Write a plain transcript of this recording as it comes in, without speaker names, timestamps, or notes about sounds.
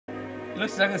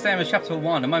Looks exactly the same as chapter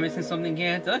 1. Am I missing something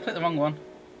here? Did I click the wrong one?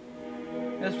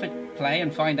 Let's click play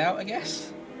and find out, I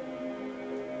guess.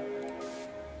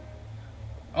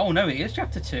 Oh no, it is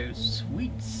chapter 2.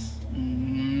 Sweet.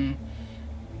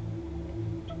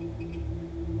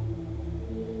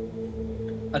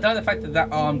 I don't like the fact that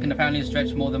that arm can apparently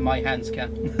stretch more than my hands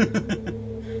can.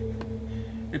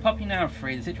 With Poppy now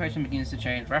free, the situation begins to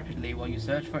change rapidly while you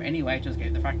search for any way to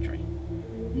escape the factory.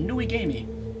 Nui gamey.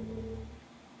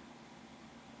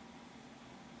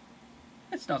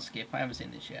 Let's not skip, I haven't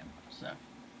seen this yet, so.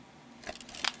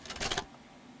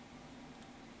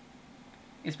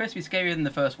 It's supposed to be scarier than the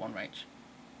first one, Rach.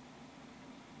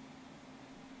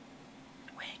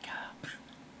 Wake up.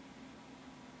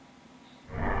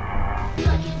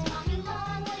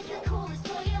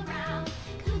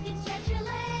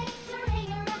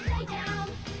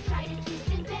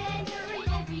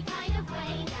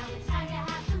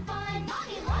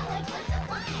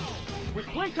 With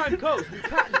Playtime Co's new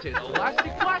patented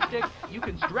elastic plastic, you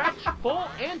can stretch, pull,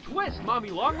 and twist Mommy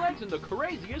Longlegs in the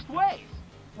craziest ways.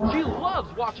 She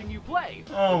loves watching you play.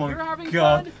 Oh if you're having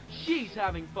God. fun, she's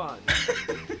having fun.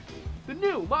 The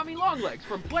new Mommy Longlegs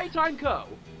from Playtime Co.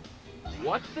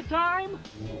 What's the time?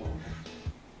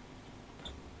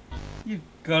 You've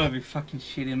gotta be fucking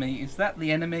shitting me. Is that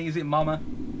the enemy? Is it Mama?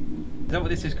 Is that what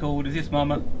this is called? Is this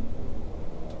Mama?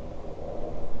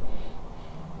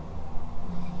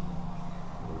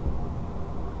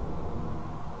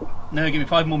 No, give me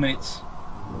 5 more minutes.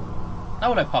 Oh,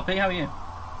 hello, Poppy. How are you?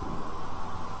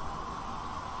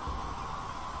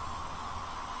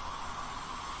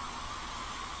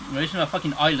 At least you're not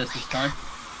fucking eyeless this time.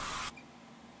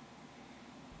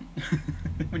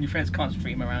 When your friends can't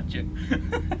stream around you.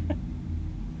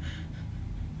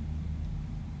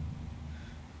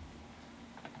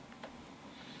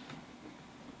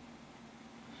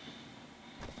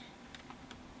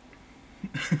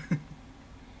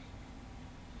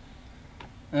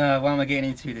 What am I getting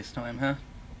into this time, huh?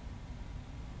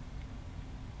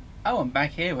 Oh, I'm back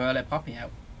here where I let Poppy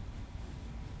out.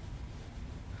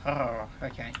 Oh,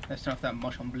 okay. Let's turn off that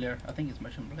motion blur. I think it's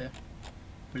motion blur.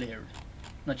 Blurred.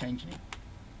 Not changing it.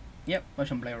 Yep,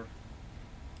 motion blur.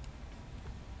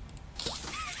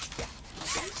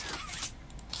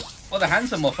 Well, the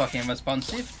hands are more fucking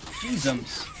responsive.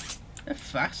 Jeezums. They're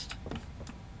fast.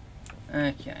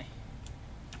 Okay.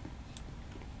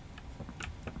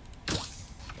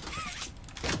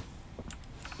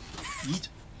 Yeet.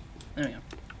 There we go.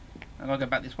 I gotta go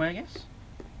back this way, I guess.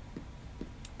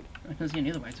 I can't see any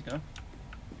other way to go.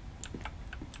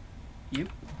 You?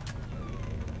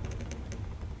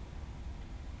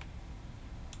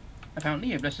 I found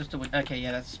Leo. Let's just do it. Okay,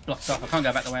 yeah, that's blocked off. I can't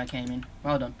go back the way I came in.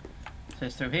 Well done. So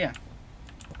it's through here.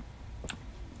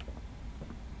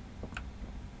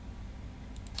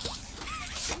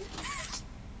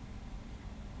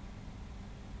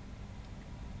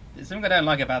 There's something I don't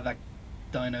like about that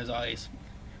dino's eyes.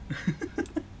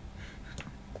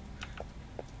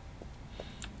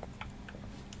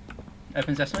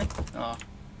 Open sesame? Ah.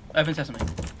 Oh. Open sesame.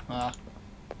 Ah.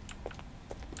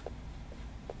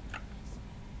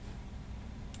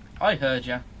 I heard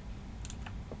ya.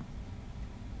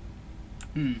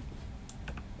 He's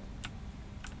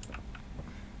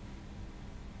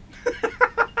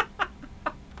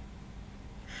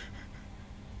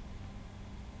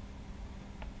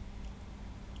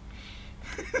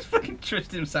fucking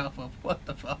tripped himself up. What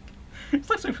the fuck? It's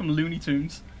like something from Looney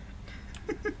Tunes.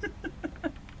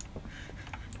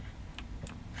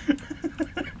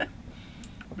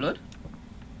 Blood?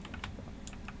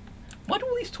 Why do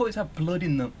all these toys have blood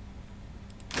in them?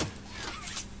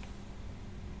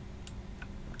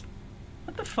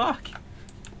 What the fuck?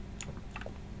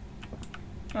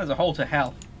 Oh, there's a hole to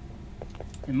hell.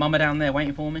 Is Mama down there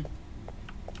waiting for me?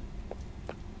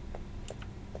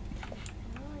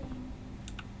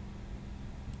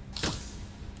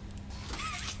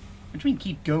 What do you mean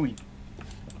keep going?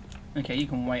 Okay, you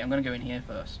can wait. I'm gonna go in here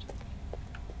first.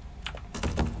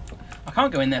 I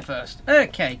can't go in there first.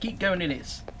 Okay, keep going it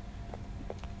is.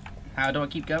 How do I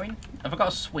keep going? Have I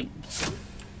got to swing? Is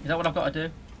that what I've got to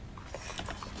do?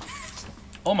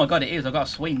 Oh my god, it is. I've got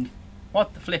to swing.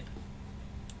 What the flip?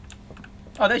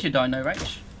 Oh, there's your dino,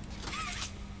 Rach.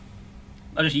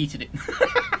 I just yeeted it.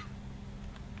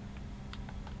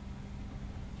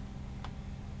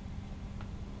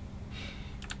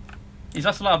 He's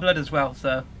lost a lot of blood as well,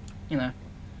 so, you know.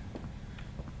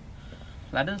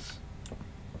 Ladders?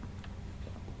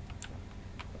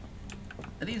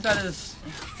 Are these ladders,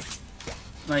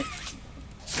 like,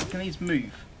 can these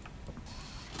move?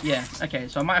 Yeah, okay,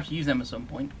 so I might have to use them at some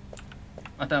point.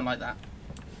 I don't like that.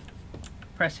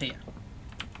 Press here.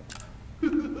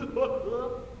 Does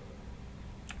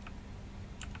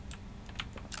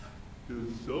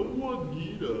someone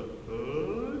need a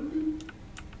hug?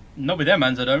 Not with them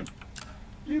hands, I don't.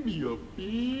 Give me a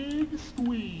big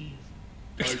squeeze.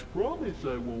 I promise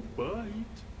I won't bite.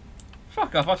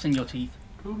 Fuck off, I've seen your teeth.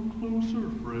 Come closer,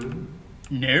 friend.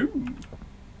 No.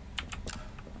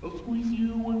 I'll squeeze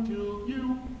you until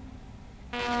you...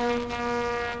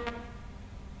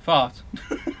 Fart.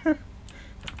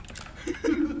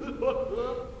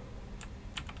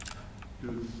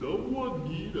 Does someone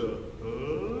need a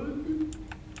hug?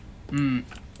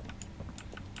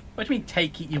 What do you mean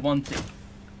take it, you want it?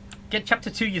 Get chapter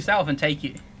 2 yourself and take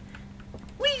it.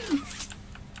 Whee!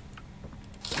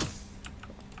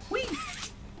 Whee!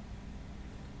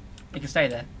 You can stay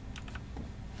there.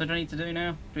 So what do I need to do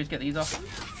now? Do we just get these off?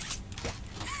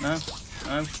 No?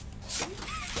 No?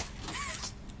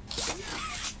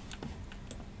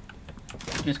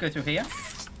 Can you just go through here?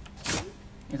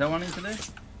 Is that what I need to do?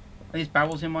 Are these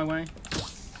barrels in my way?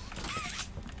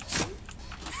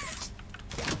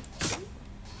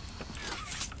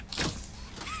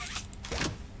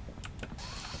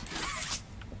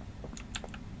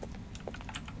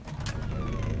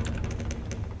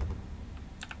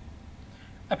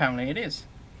 Apparently it is.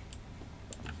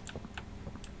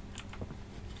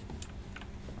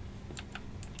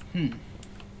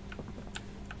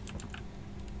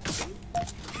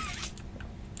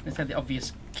 Let's have the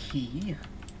obvious key.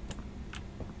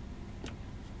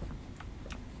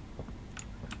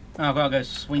 Oh, I've got to go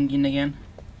swinging again.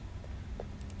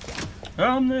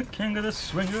 I'm the king of the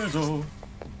swingers, oh.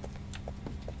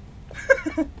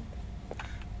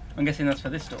 I'm guessing that's for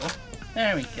this door.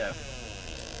 There we go.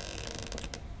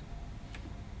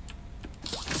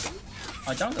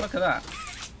 I don't look at that.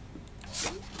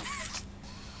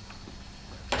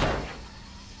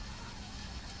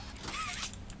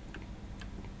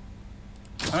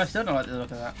 And I still don't like the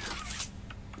look of that.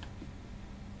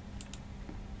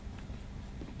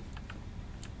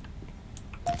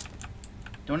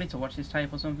 Do I need to watch this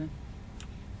tape or something?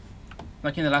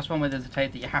 Like in the last one where there's a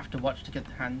tape that you have to watch to get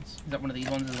the hands. Is that one of these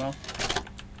ones as well?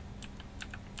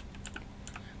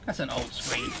 That's an old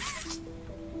screen.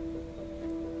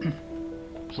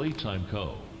 Playtime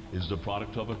Co. is the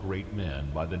product of a great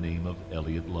man by the name of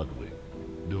Elliot Ludwig.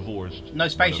 Divorced, No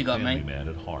space but you a got, family mate. man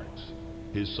at heart.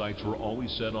 His sights were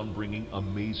always set on bringing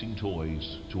amazing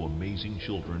toys to amazing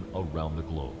children around the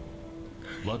globe.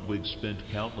 Ludwig spent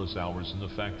countless hours in the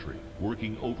factory,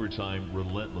 working overtime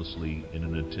relentlessly in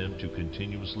an attempt to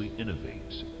continuously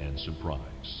innovate and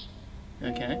surprise.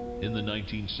 Okay. In the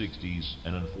 1960s,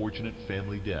 an unfortunate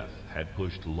family death had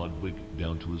pushed Ludwig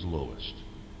down to his lowest.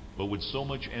 But with so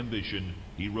much ambition,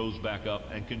 he rose back up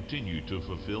and continued to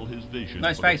fulfill his vision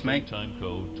Nice for face, the mate. Playtime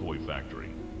Co. toy factory.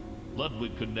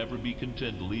 Ludwig could never be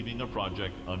content leaving a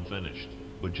project unfinished.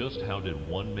 But just how did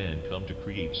one man come to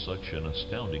create such an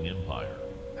astounding empire?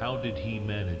 How did he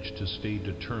manage to stay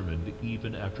determined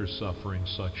even after suffering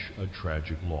such a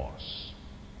tragic loss?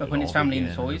 But It when his all family in the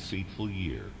began toys. the fateful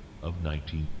year of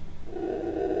 19...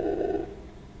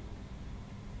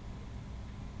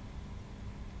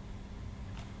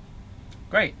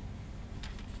 Great.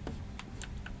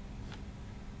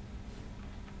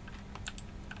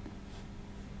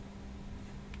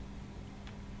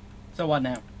 So what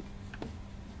now?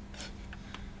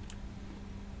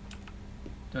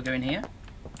 Do I go in here?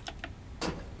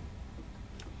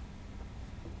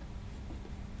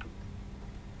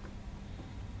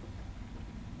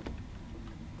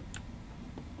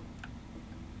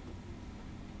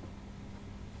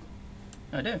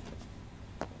 I do.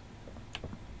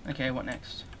 Okay, what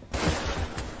next?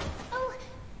 Oh,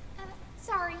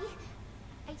 sorry.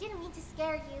 I didn't mean to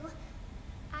scare you.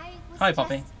 I was Hi, just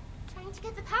Poppy. trying to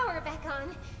get the power back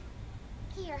on.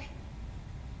 Here.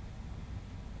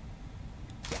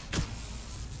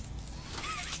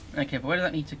 Okay, but where does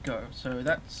that need to go? So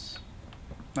that's...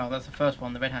 Well, that's the first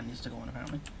one. The red hand needs to go on,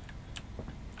 apparently.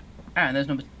 And there's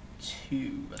number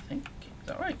 2, I think. Is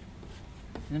that right?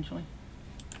 Essentially?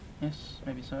 Yes,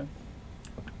 maybe so.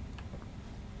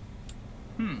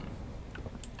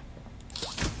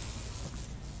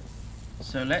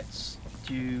 So let's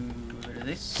do a bit of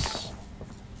this.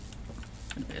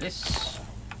 And a bit of this.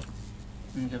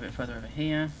 And go a bit further over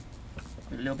here.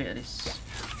 A little bit of this.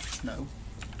 No.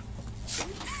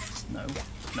 No.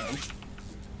 No.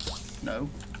 No.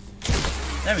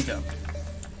 There we go.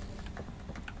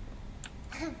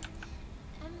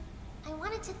 I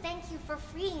wanted to thank you for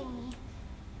freeing me.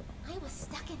 I was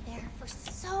stuck in there for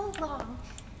so long.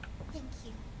 Thank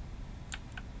you.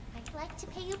 I'd like to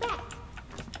pay you back.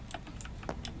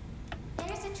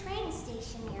 There's a train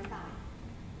station nearby.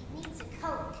 It needs a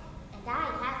code, and And I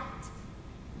haven't.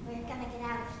 We're gonna get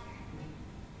out of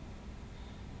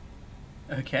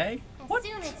here. Okay. As What?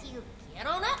 soon as you get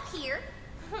on up here.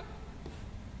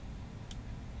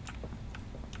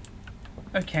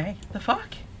 Okay. The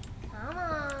fuck? Come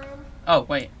on. Oh,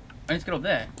 wait. I need to get up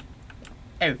there.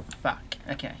 Oh, fuck.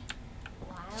 Okay.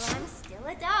 While I'm still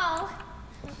a doll.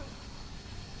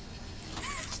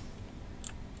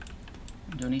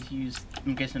 Do I need to use...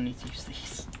 I'm guessing I need to use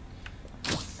these.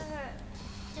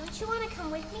 Don't you want to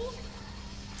come with me?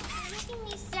 You're making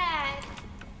me sad.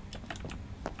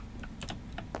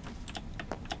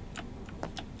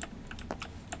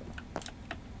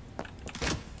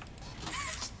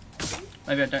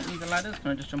 Maybe I don't need the ladders.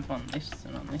 Can I just jump on this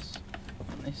and on this?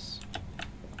 On this?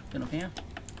 Get up here?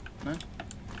 No?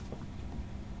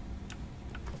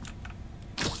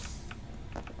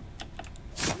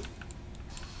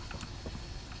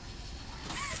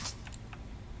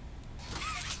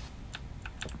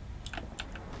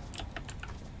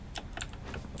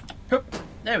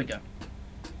 There we go.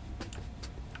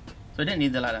 So I didn't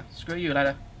need the ladder. Screw you,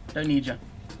 ladder. Don't need you.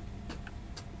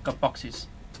 Got boxes.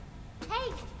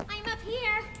 Hey, I'm up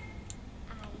here.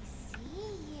 I see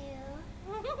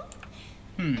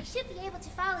you. I should be able to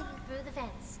follow you through the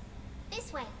vents.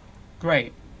 This way.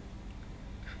 Great.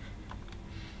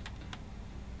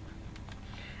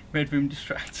 Bedroom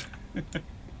distract.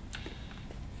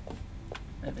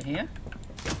 Over here.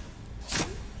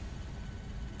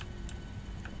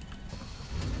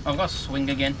 I've got to swing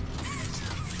again.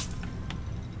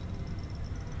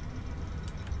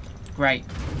 Great.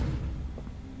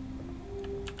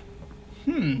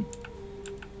 I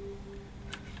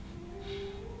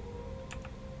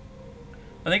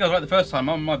think I was right the first time.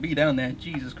 I might be down there.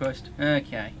 Jesus Christ.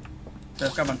 Okay. So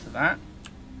let's grab onto that.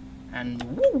 And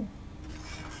woo!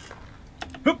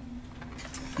 Hoop!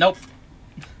 Nope.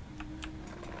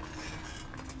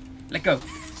 Let go.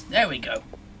 There we go.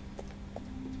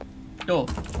 Door.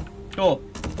 Door.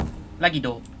 Laggy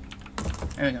door.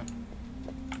 There we go.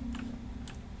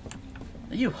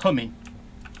 Are you humming?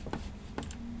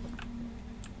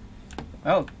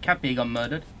 Oh, Cappy got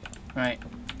murdered. Right.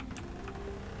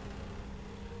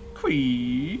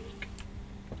 Creak.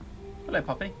 Hello,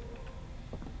 Poppy.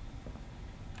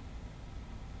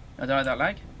 I don't like that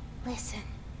lag. Listen,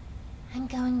 I'm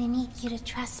going to need you to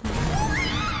trust me.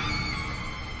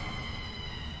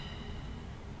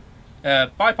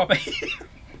 Bye, Poppy.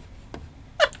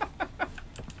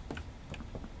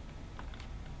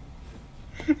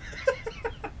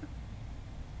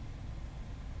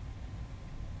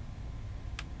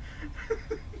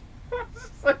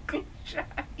 So cliche.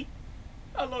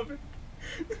 I love it.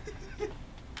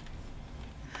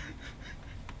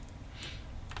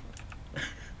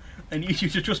 I need you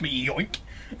to trust me, yoink.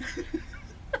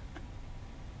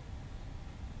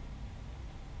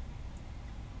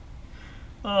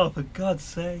 Oh, for God's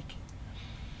sake.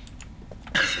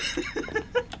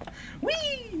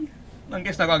 Whee! I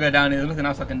guess I gotta go down here. There's nothing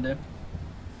else I can do.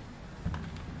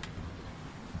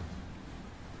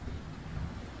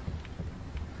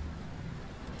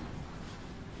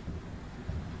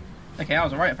 Okay, I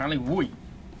was alright apparently. Whee!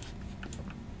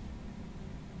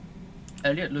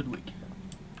 Elliot Ludwig.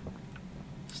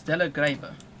 Stella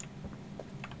Graber.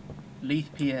 Leith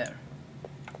Pierre.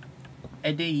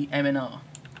 Eddie MNR.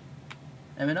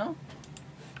 MNR?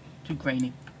 Too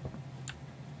grainy.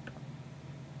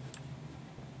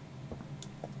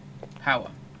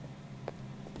 Power.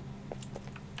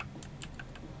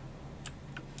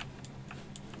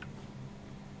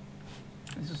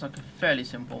 This is like a fairly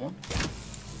simple one.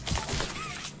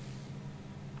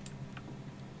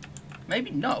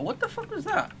 Maybe not. What the fuck was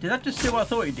that? Did that just do what I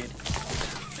thought it did?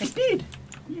 It did!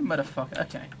 You motherfucker.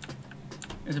 Okay.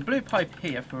 There's a blue pipe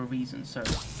here for a reason, so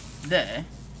there.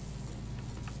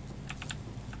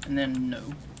 And then no.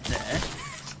 There.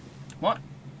 What?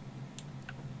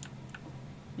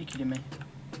 You kidding me?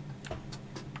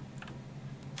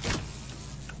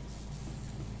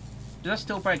 Does that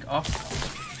still break off?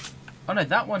 Oh no,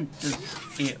 that one does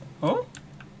it. Oh?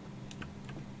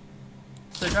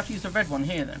 So do I have to use the red one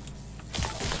here then?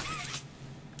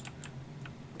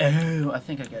 Oh, I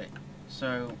think I get it.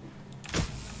 So...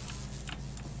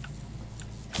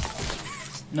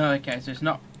 No, okay, so it's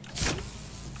not...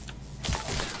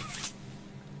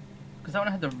 Because that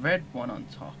one had the red one on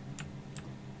top.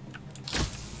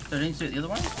 So I need to do it the other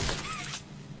way?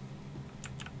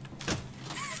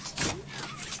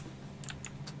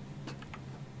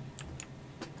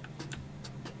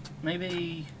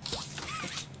 Maybe...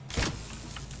 Oops.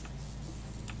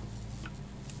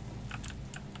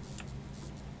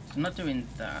 So I'm not doing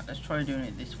that. Let's try doing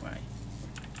it this way.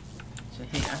 So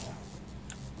here.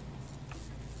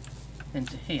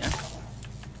 into here.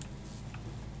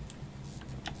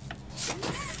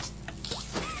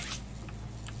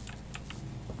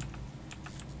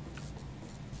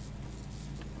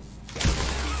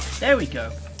 There we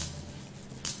go.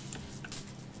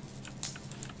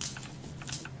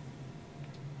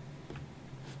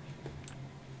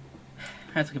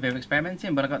 That took a bit of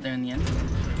experimenting, but I got there in the end.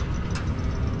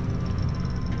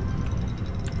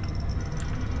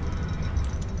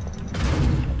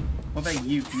 What about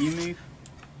you? Can you move?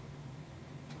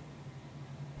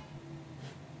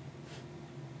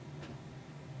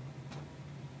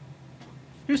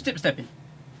 Who's step-stepping?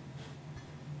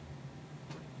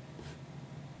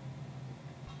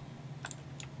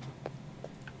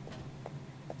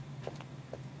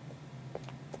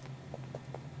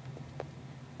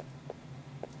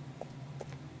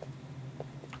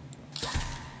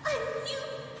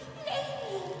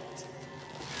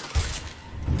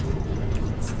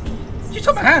 You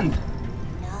took my hand.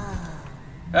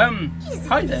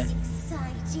 Hi there.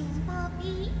 Exciting,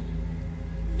 Poppy.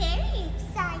 Very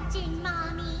exciting,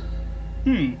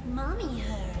 Mommy. Mommy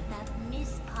heard that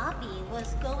Miss Poppy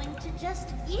was going to just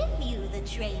give you the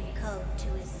train code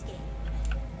to escape.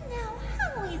 Now,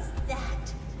 how is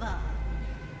that fun?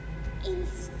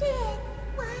 Instead,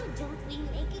 why don't we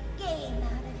make a game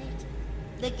out of it?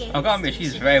 The game. I've got to admit,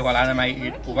 she's very well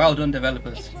animated. Well done,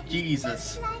 developers.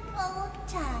 Jesus. Just like old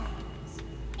times.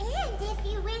 And if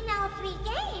you win all 3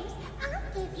 games, I'll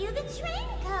give you the train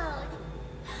code.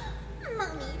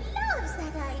 Mommy loves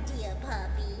that idea,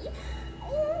 Puppy.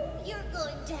 Oh, you're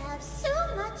going to have so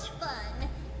much fun.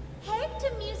 Head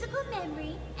to musical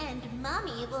memory, and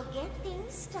Mommy will get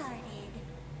things started.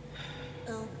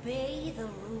 Obey the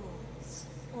rules,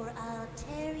 or I'll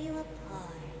tear you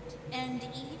apart and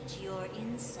eat your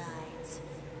insides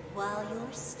while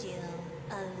you're still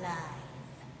alive.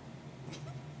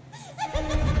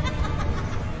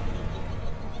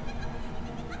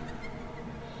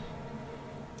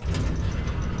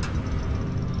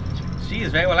 She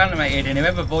is very well animated, and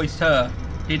whoever voiced her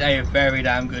did a very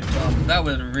damn good job. That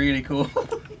was really cool.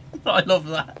 I love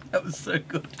that. That was so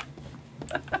good.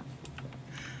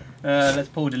 Let's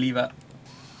pull the lever.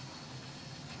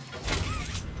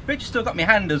 Bitch still got my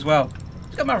hand as well.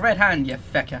 She's got my red hand, you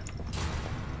fecker.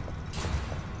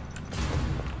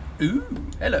 Ooh,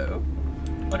 hello.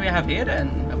 What do we have here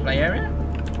then? A play area?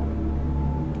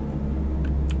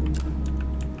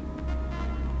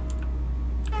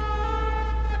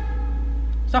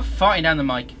 Stop farting down the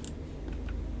mic.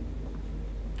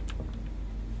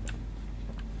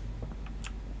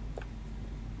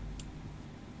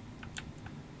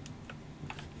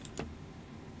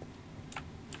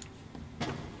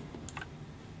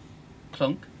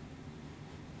 Clunk.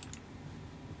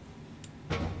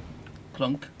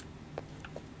 Clunk.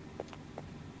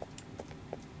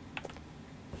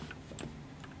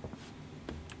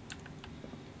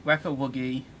 Whack-a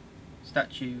Woogie,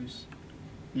 statues,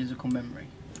 musical memory.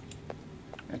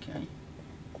 Okay.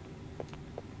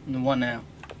 And what now?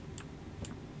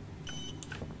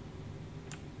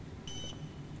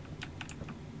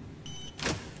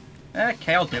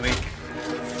 Okay, I'll do it.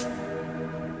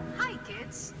 Hi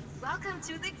kids, welcome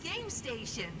to the game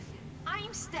station.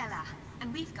 I'm Stella,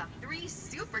 and we've got 3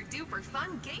 super duper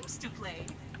fun games to play.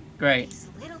 Great. These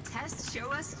little tests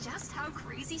show us just how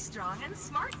crazy strong and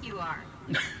smart you are.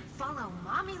 Follow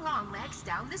Mommy Longlegs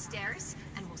down the stairs,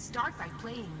 and we'll start by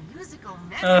playing musical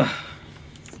memory.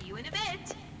 See you in a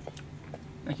bit.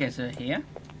 Okay, so here.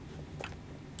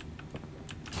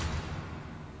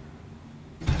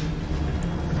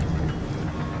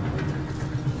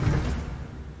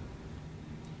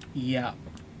 Yeah.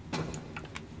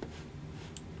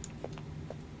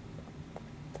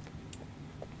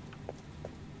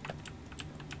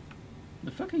 The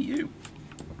fuck are you?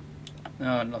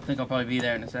 Oh, I think I'll probably be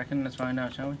there in a second. Let's find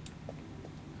out, shall we?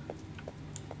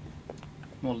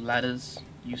 More ladders.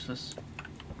 Useless.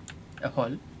 A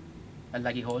hole. A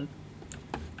laggy hole.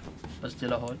 But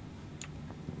still a hole.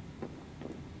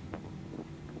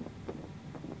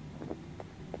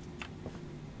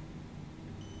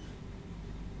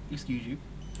 Excuse you.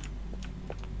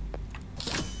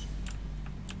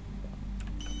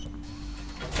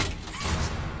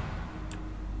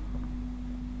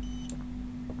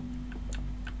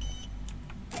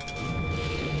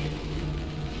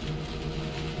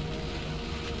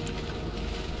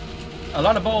 A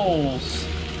lot of balls.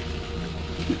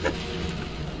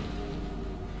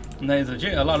 There's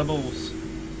a lot of balls.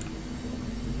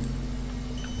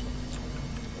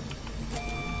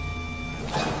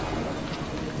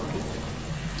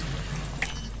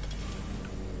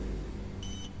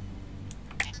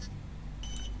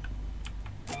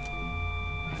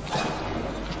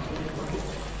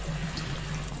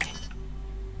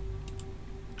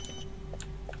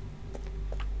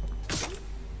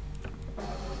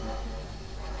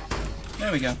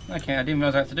 There we go. Okay, I didn't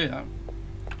realise I had to do that.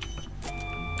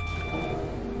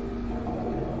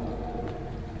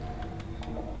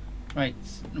 Right.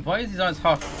 Why is his eyes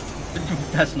half...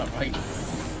 That's not right.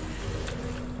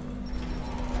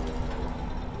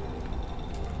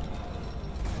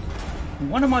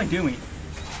 What am I doing?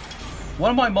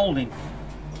 What am I moulding?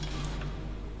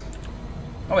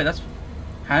 Oh wait, that's...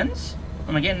 hands?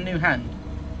 Am I getting a new hand?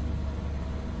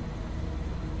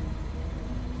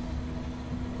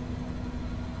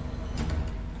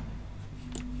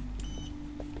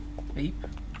 Beep.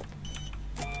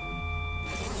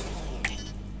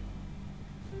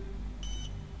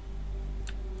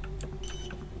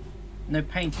 No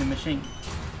painting machine.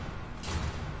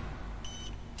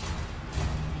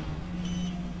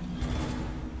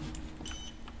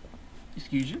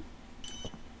 Excuse you?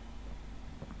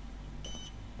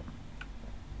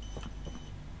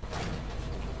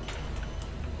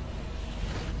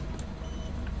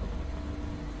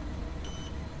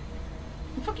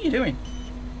 What the fuck are you doing?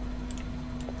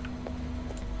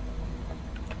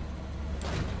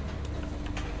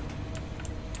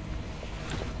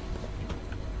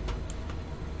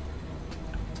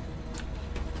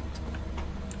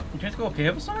 You trying to go up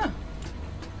here or something?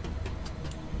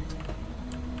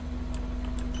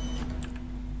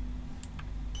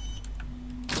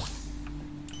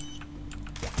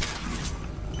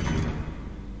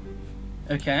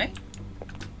 Okay.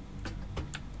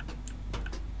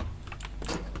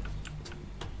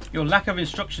 Your lack of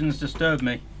instructions disturb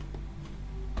me.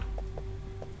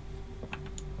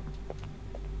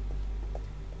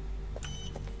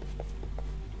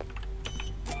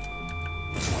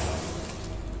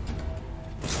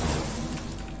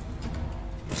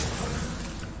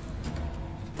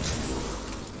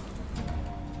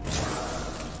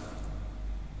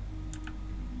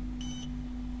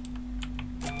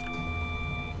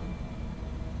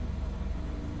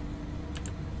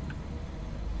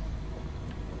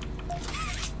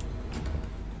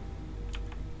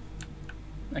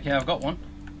 Okay, I've got one.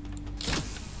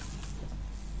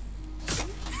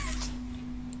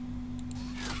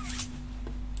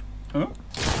 Huh?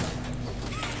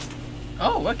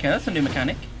 Oh, okay, that's a new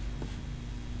mechanic.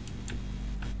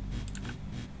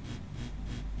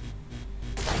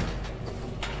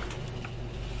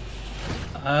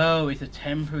 Oh, it's a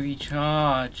temporary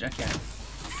charge. Okay.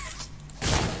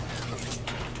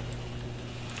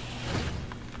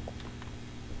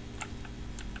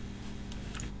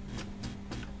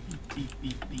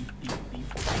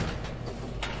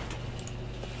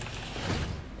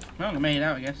 Well, I made it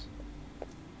out, I guess.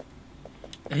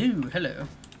 Ooh, hello.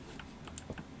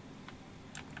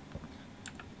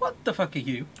 What the fuck are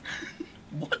you?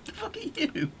 What the fuck are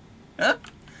you? Huh?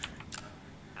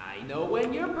 I know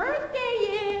when your birthday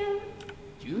is.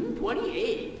 June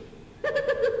 28th.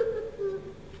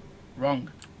 Wrong.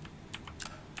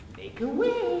 Make a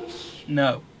wish.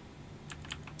 No.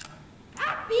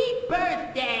 Happy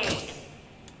birthday.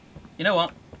 You know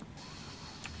what?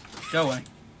 Go away.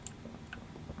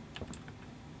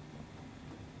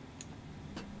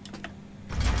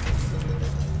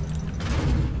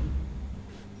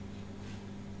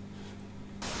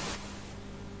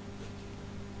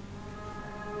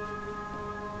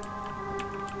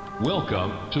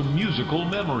 Welcome to Musical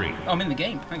Memory. Oh, I'm in the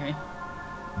game. Okay.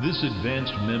 This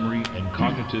advanced memory and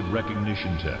cognitive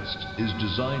recognition test is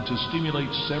designed to stimulate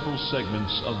several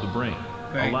segments of the brain,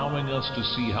 Right. allowing us to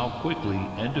see how quickly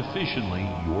and efficiently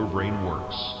your brain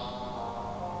works.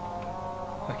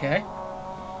 Okay.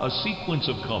 A sequence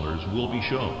of colors will be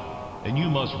shown, and you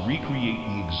must recreate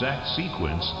the exact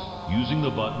sequence using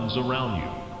the buttons around you.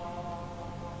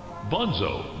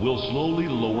 Bunzo will slowly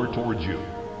lower towards you.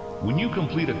 When you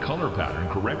complete a color pattern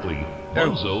correctly,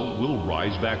 Bunzo will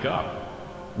rise back up.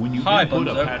 When you Hi, input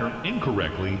Bunzo. a pattern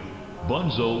incorrectly,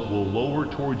 Bunzo will lower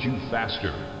towards you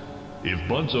faster. If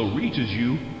Bunzo reaches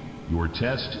you, your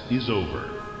test is over.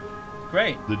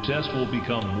 Great. The test will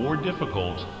become more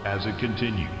difficult as it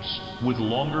continues, with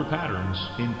longer patterns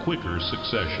in quicker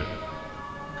succession.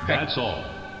 Great. That's all.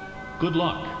 Good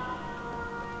luck.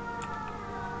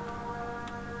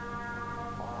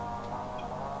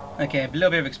 Okay, a little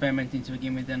bit of experimenting to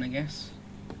begin with then, I guess.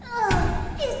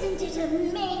 Oh, isn't it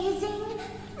amazing?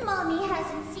 Mommy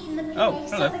hasn't seen the Oh,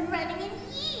 place hello. up and running in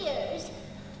years.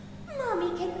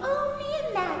 Mommy can only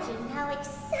imagine how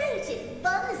excited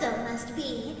Bunzo must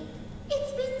be.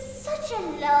 It's been such a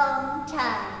long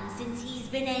time since he's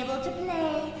been able to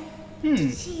play,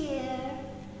 to cheer,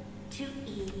 to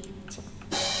eat.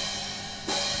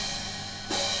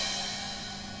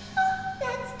 Oh,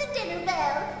 that's the dinner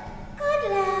bell.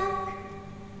 Good luck.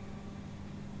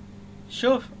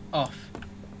 Shove off.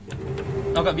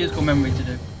 I've got musical memory to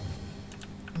do.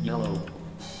 Yellow.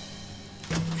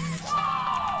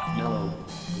 Yellow,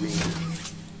 green.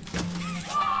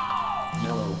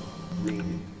 Yellow,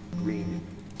 green, green.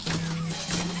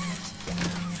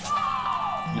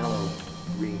 Yellow,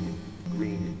 green,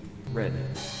 green, red.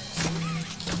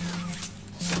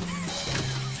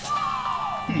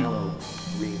 Yellow,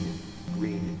 green,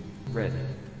 green, red,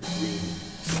 green.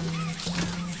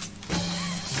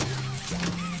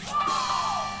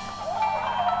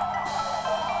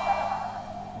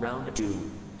 Round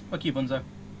 2. Fuck you, Bunzo.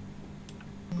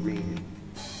 Green.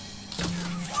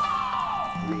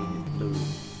 Green, blue.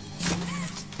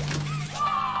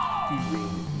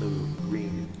 Green, blue,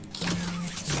 green.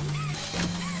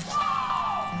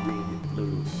 Green,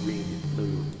 blue, green,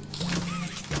 blue.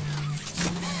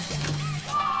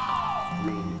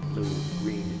 Green, blue,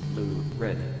 green, blue,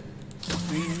 red.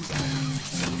 Green,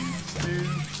 blue,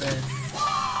 red.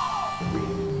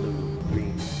 Green, blue,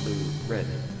 green, blue, red,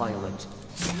 violet.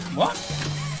 What?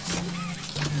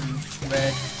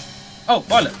 Red. Oh,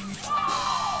 violet.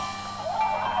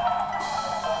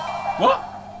 What?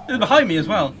 It's behind me as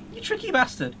well. You tricky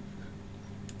bastard.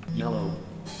 Yellow.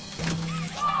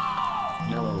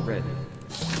 Yellow, red.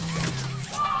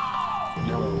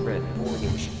 Yellow, red,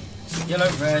 orange. Yellow,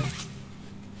 red.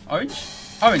 Orange?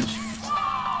 Orange.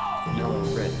 Yellow,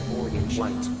 red, orange,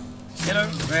 white. Yellow,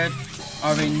 red,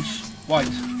 orange,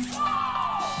 white.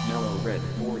 Yellow, red,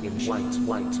 orange, white,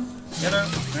 white. Yellow,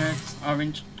 red,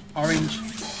 orange, orange,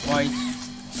 white,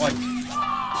 white.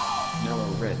 Yellow,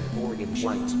 red, orange,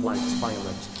 white, white,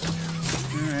 violet.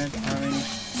 Red, orange,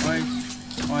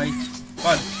 white,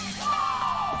 violet.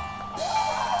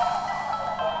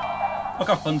 Fuck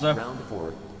off, Bunzo. Round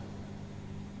 4.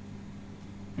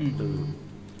 Hmm. Blue.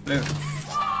 Blue.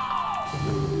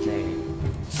 Blue, J.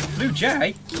 Blue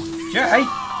J? J?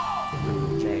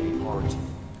 Blue, J, heart.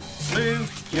 Blue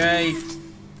J.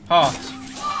 Heart.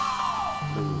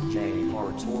 Blue, J,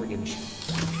 heart, orange.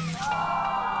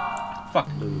 Fuck.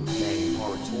 Blue, J,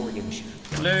 heart, orange.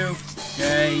 Blue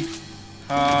J.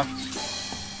 Heart.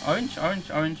 Orange,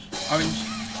 orange, orange, orange.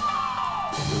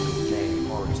 Blue, J,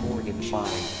 heart, orange, 5.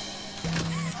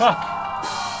 Fuck.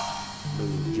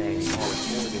 Blue, J, heart,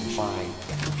 orange, 5.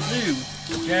 Blue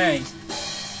J.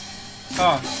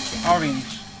 Heart.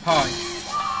 Orange. Pie.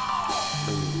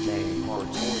 Blue, J, heart,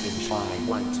 orange, 5,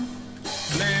 white.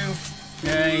 Blue J.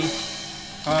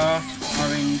 Heart.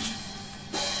 Orange.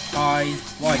 Pie.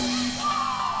 White.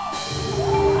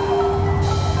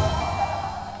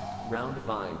 Round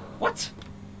 5. What?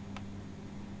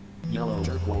 Yellow,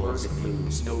 turquoise,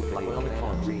 blue, snowflake,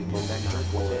 pelican, green,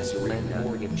 turquoise, red,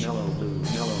 orange, yellow, blue,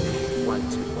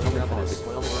 white, rabbit,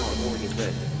 orange,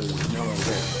 red, blue, yellow,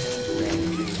 red, green,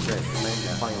 red,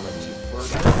 violet,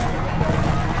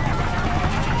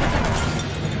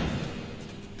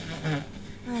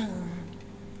 Oh,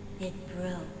 it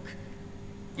broke.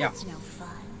 Yeah. That's no fun.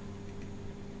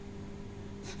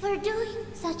 For doing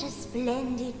such a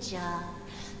splendid job,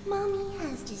 Mommy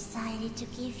has decided to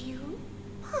give you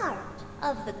part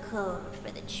of the code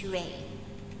for the train.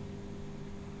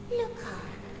 Look up.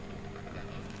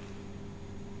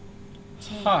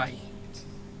 Take Hi.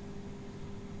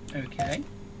 it. Okay.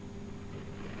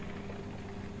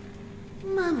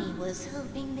 Mommy was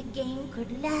hoping the game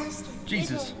could last a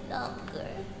Jesus. little longer.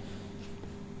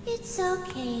 It's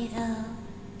okay though.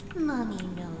 Mommy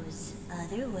knows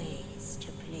other ways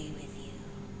to play with you.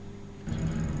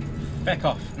 Feck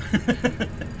off.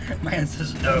 My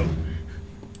answer's no.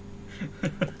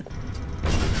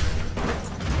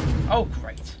 Oh,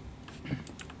 great.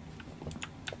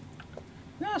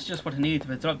 That's just what I need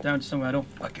to drop down to somewhere I don't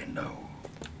fucking know.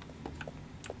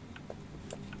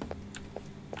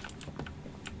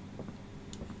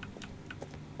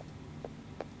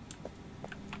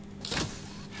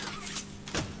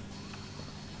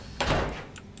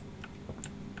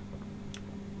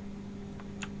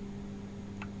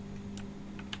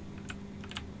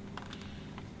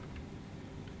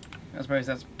 I suppose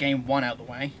that's game 1 out the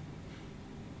way.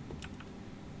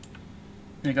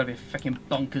 You gotta be fucking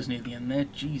bonkers near the end there,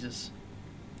 Jesus.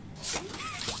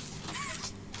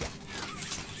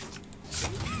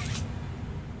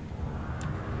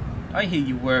 I hear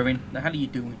you whirring. The hell are you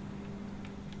doing?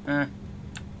 So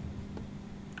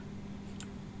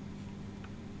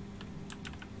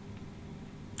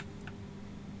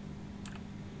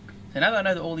now that I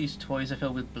know that all these toys are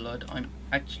filled with blood, I'm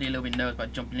actually a little bit nervous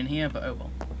about jumping in here, but oh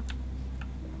well.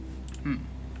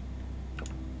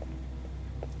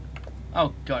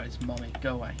 Oh god, it's Mommy.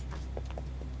 Go away.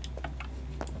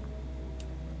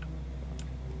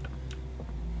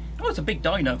 Oh, it's a big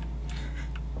dino.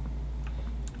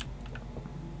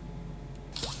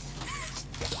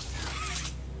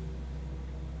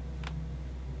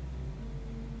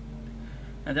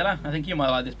 Adela, I think you might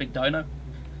like this big dino.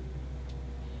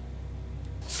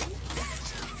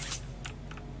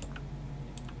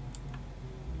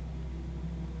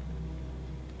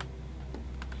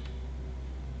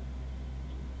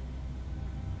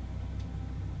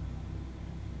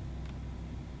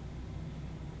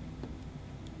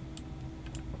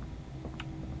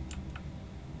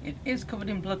 It is covered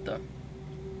in blood though.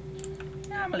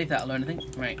 Yeah, I'm gonna leave that alone, I think.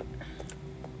 Right.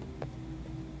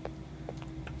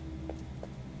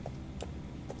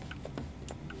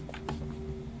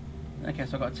 Okay,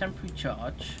 so I've got a temporary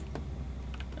charge,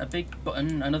 a big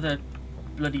button, another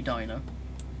bloody dino,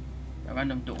 a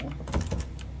random door.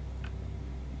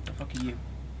 The fuck are you?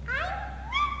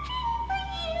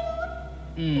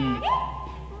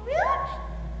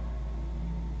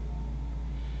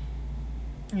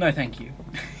 No thank you.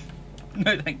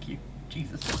 No thank you.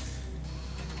 Jesus.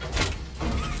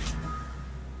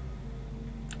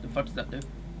 The fuck does that do?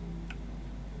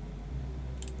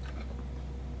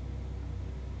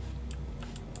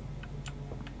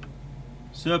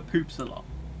 Sir poops a lot.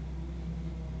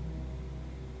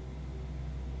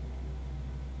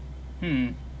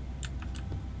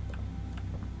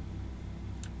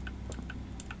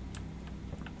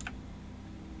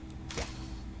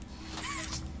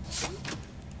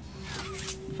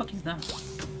 The fuck is that?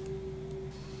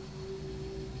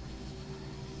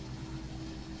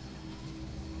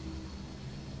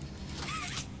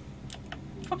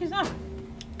 The fuck is that?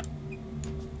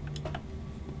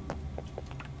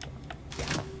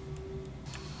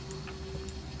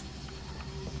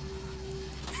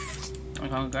 I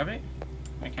can't grab it.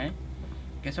 Okay.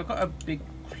 Guess I've got a big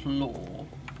claw.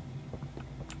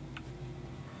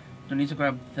 Do I need to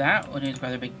grab that or do I need to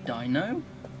grab the big dino?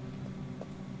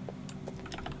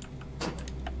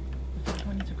 What the fuck do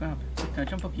I need to grab? Can I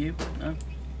jump up you? No.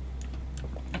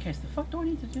 Okay, so the fuck do I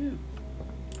need to do?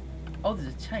 Oh,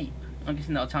 there's a tape. I'm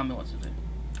guessing that'll tell me what to do.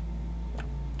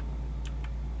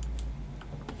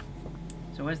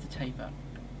 So where's the tape at?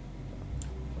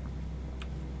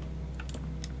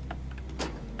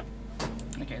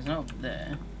 Okay, it's not up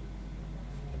there.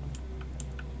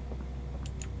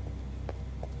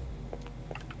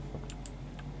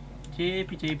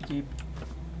 Tippy tippy tip.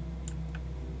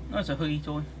 Oh, it's a huggy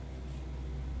toy.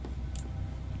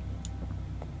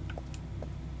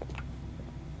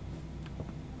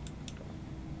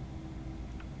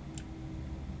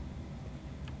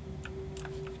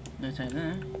 No tape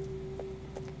there.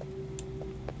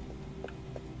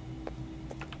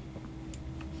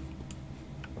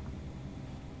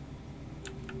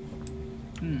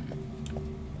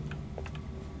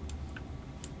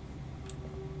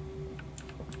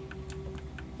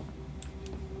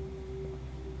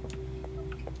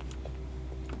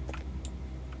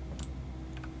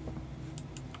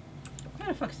 Where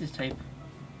the fuck is this tape?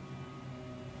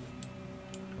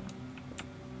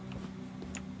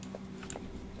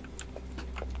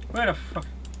 Where the fuck?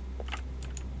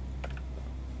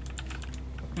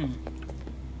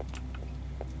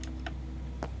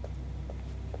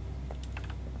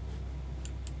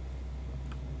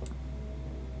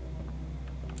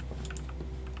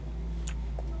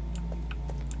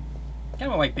 Get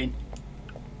my white bin.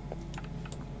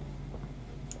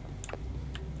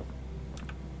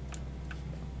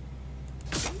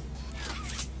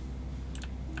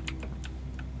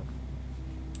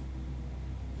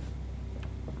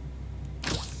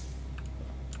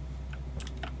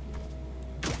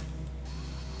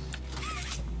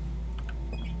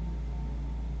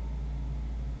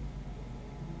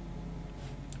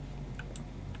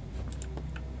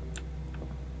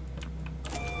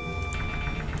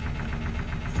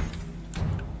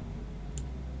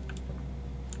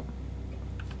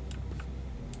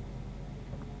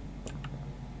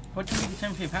 What do you need the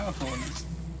temporary power for then?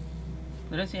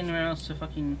 I don't see anywhere else to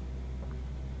fucking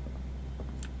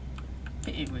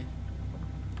hit it with.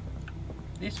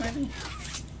 This maybe?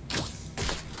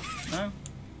 No?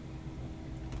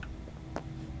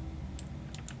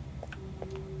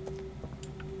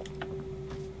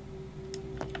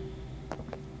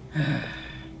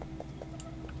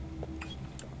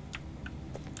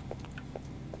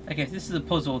 Okay, so this is a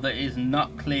puzzle that is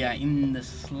not clear in the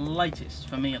slightest,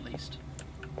 for me at least.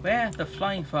 Where the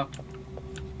flying fuck?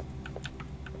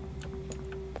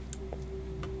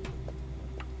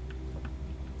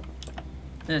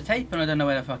 There's a tape and I don't know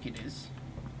where the fuck it is.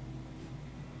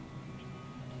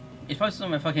 It's supposed to be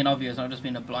somewhere fucking obvious and I've just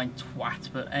been a blind twat,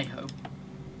 but hey ho.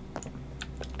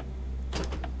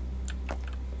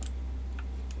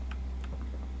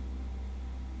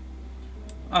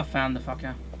 I found the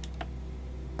fucker.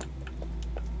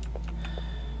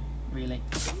 Really?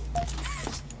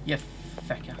 You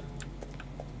fecker.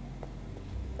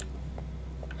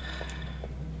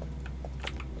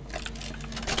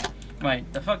 Right,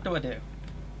 the fuck do I do?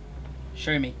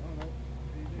 Show me.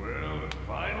 Well, it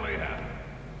finally happened.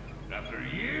 After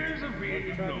years of being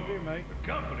ignored, the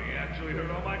company actually heard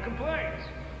all my complaints.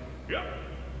 Yep,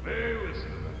 they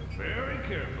listened to them very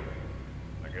carefully.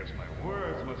 I guess my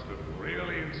words must have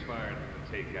really inspired them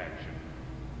to take action.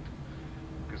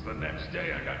 Because the next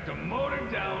day I got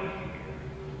demoted down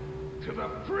here to the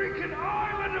freaking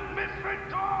island of misfit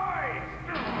toys!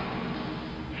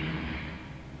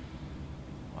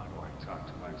 Why do I talk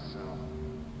to myself?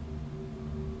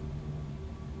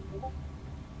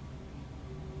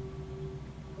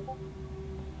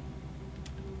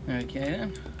 Okay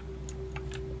then.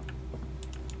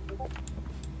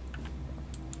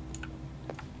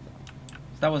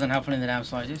 That wasn't helpful in the damn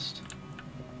slightest.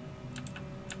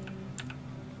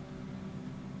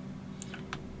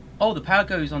 Oh, the power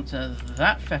goes onto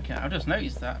that fecker. I just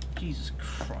noticed that. Jesus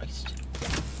Christ.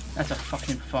 That's a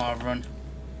fucking far run.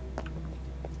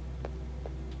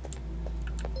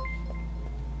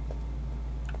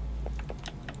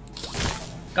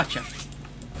 Gotcha.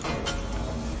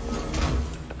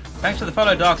 Thanks for the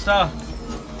follow, Darkstar.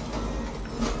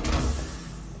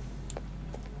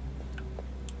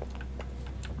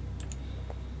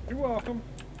 You're welcome.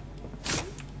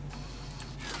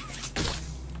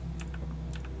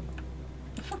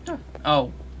 The fuck do I...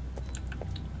 Oh.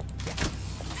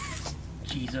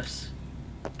 Jesus.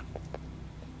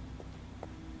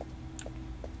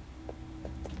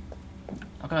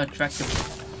 I gotta attract the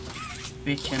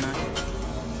bitch, and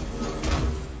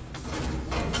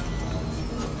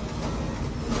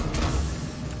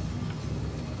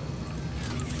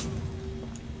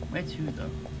where to though?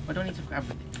 I don't need to grab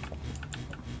with it.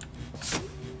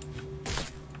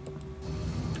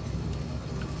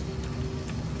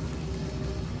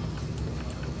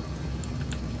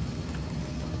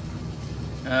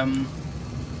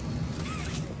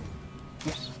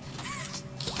 Oops.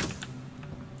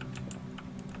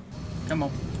 Come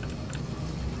on.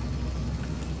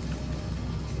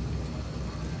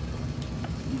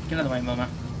 Get out of the way, Mama.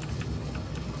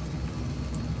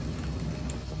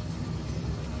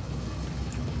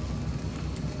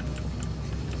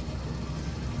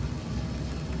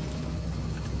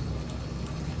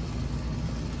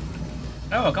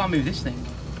 Oh, I can't move this thing.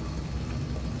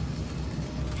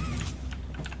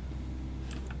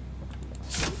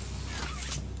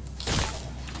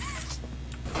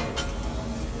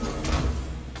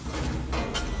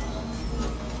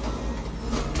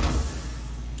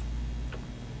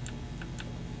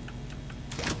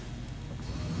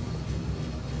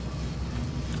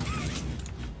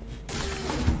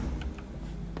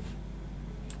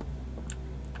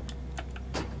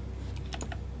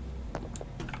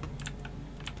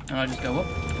 And I'll just go up.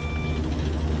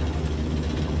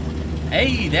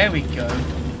 Hey, there we go.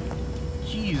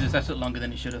 Jesus, that took longer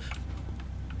than it should have.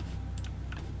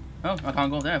 Oh, I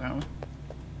can't go up there apparently.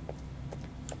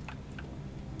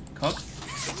 Cog.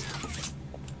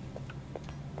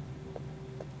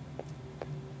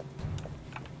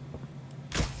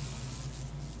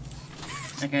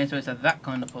 Okay, so it's a that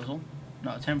kind of puzzle,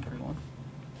 not a temporary one.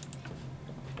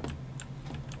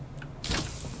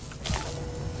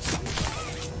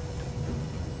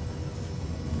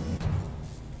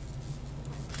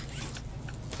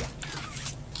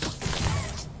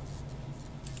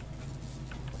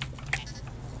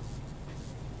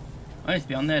 I need to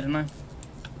be on there, didn't I?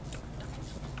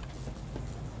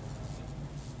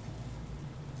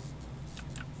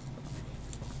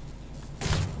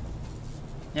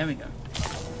 There we go.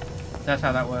 That's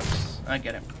how that works. I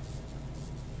get it.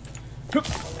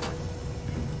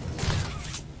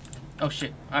 Oh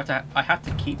shit! I have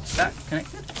to keep that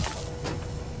connected.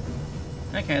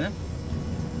 Okay then.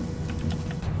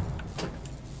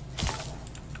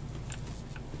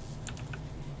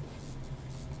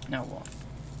 Now what?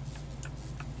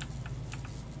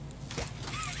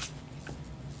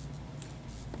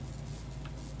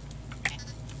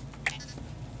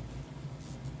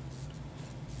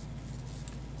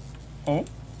 Oh?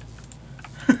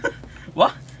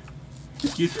 What?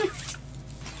 Excuse me?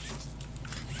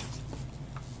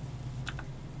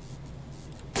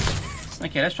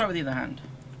 Okay, let's try with the other hand.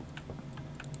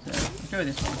 So, let's go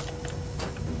with this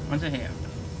one. Onto here.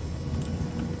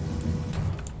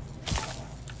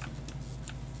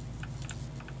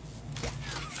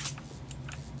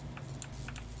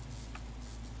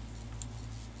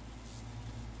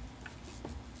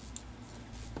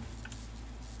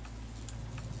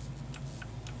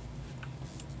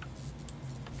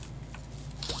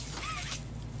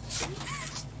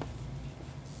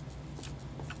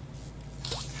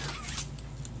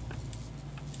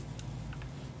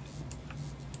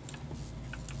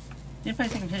 The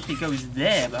infamous thing potentially goes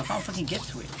there, but I can't fucking get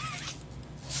to it.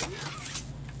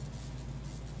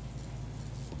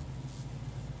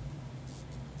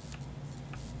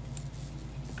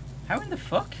 How in the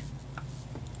fuck?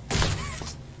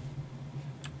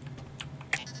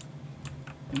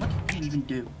 And what did you even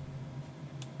do?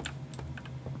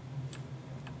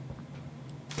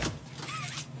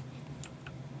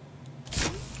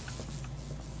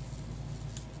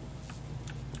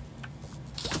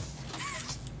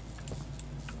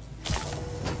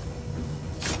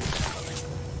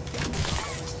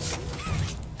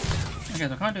 Okay,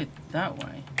 so I can't do it that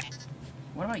way.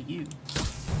 What about you?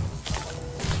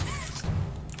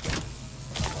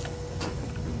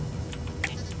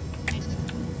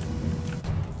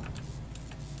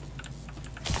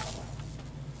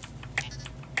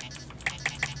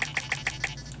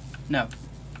 No.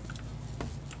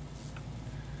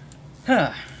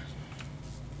 Huh.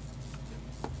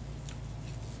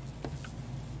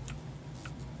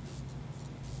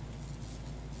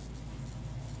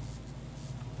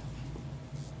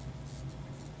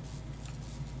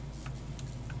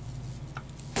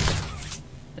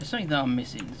 There's something that I'm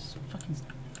missing. It's fucking...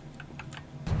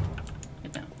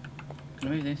 Get down. Can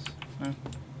I move this? No.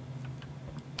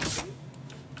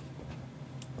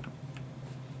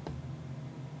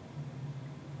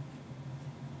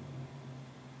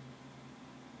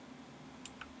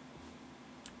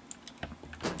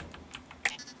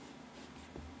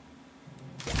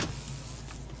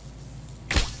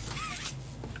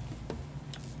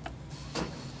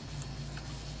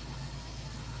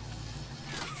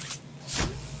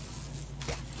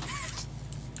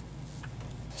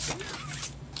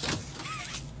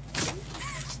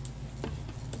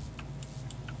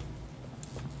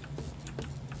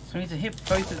 So I need to hit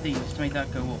both of these to make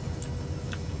that go up.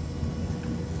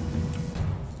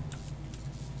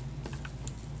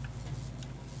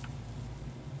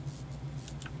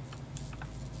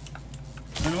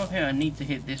 When I'm up here I need to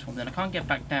hit this one, then I can't get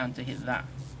back down to hit that.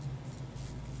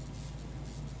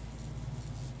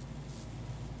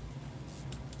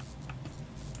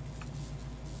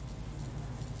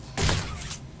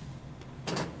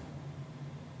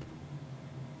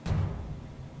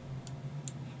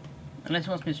 Unless it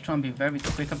wants me to try and be very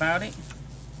quick about it.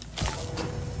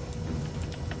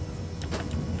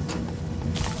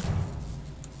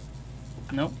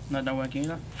 Nope, that don't work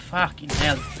either. Fucking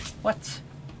hell. What?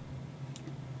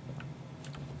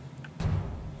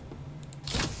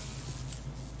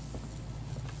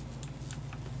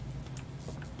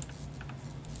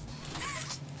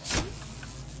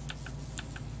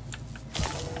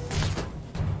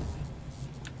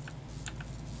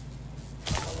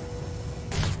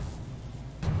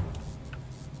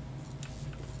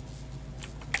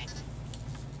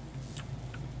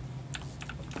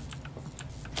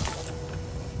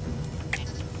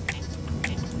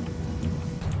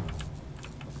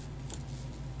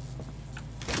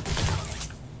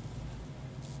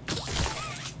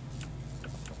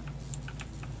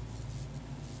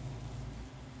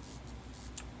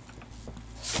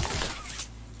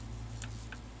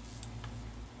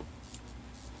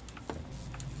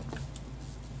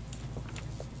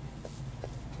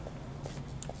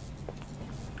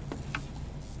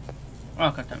 Oh,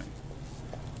 god damn it.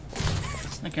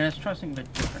 Okay, let's try something a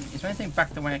bit different. Is there anything back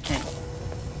the way I came?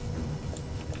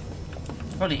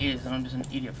 Probably is, and I'm just an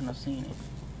idiot for not seeing it.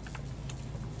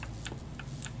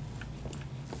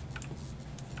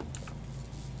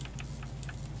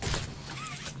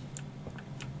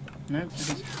 Nope, this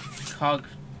is cog.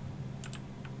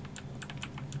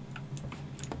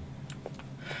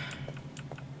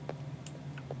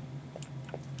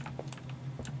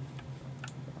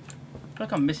 I feel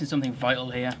like I'm missing something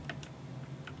vital here.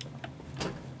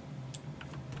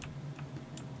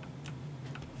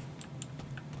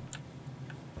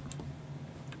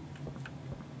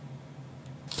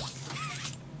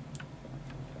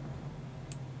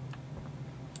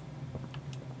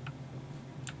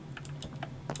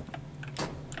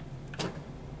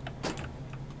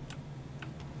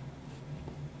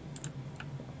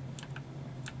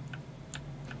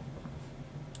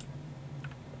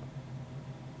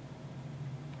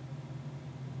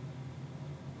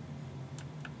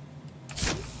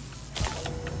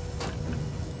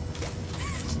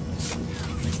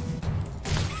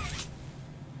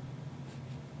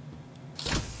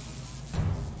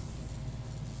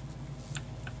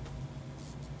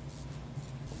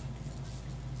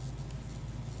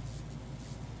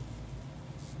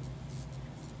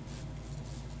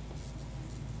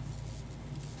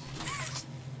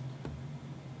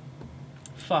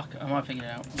 Fuck, I might figure it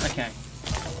out. Okay.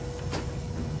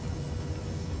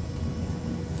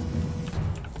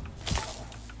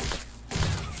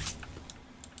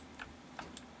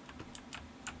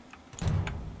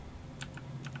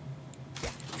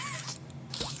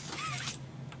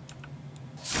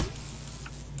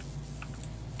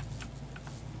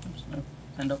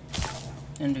 Stand up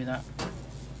and do that.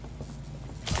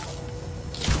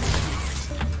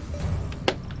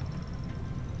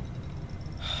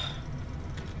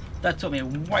 That took me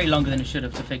way longer than it should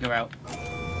have to figure out.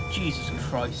 Jesus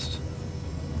Christ.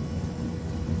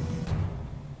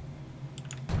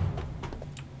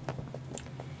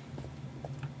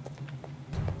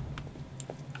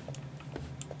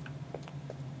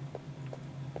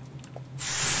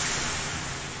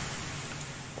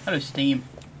 Hello, Steam.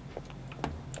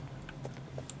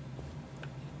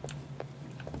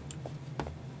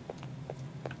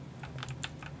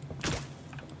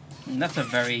 That's a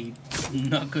very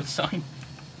not good sign.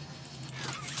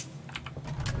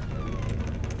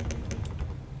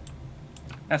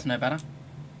 That's no better.